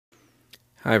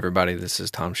Hi everybody, this is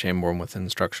Tom Shamborn with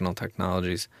Instructional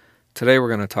Technologies. Today we're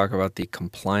going to talk about the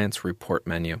Compliance Report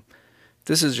menu.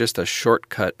 This is just a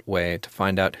shortcut way to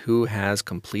find out who has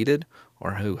completed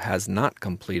or who has not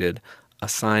completed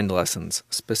assigned lessons,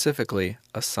 specifically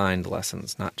assigned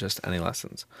lessons, not just any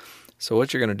lessons. So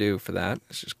what you're going to do for that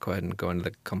is just go ahead and go into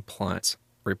the Compliance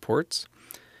Reports,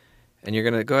 and you're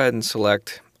going to go ahead and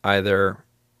select either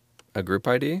a group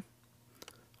ID,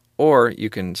 or you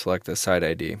can select the site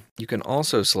ID. You can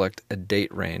also select a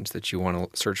date range that you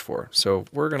want to search for. So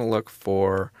we're going to look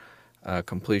for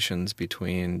completions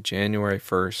between January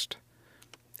 1st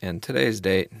and today's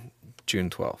date, June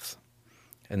 12th.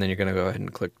 And then you're going to go ahead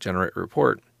and click Generate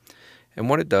Report. And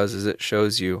what it does is it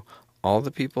shows you all the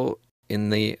people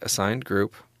in the assigned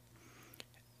group,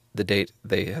 the date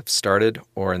they have started,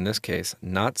 or in this case,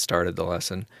 not started the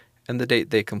lesson, and the date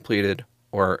they completed,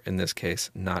 or in this case,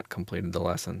 not completed the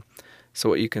lesson. So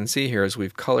what you can see here is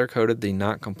we've color-coded the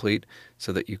not complete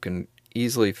so that you can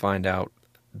easily find out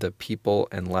the people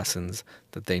and lessons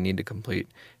that they need to complete.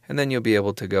 And then you'll be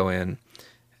able to go in,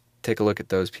 take a look at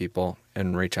those people,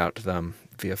 and reach out to them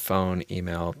via phone,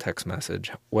 email, text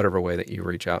message, whatever way that you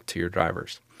reach out to your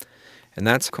drivers. And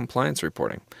that's compliance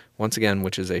reporting, once again,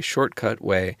 which is a shortcut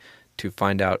way to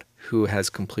find out who has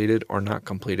completed or not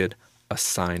completed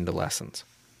assigned lessons.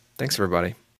 Thanks,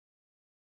 everybody.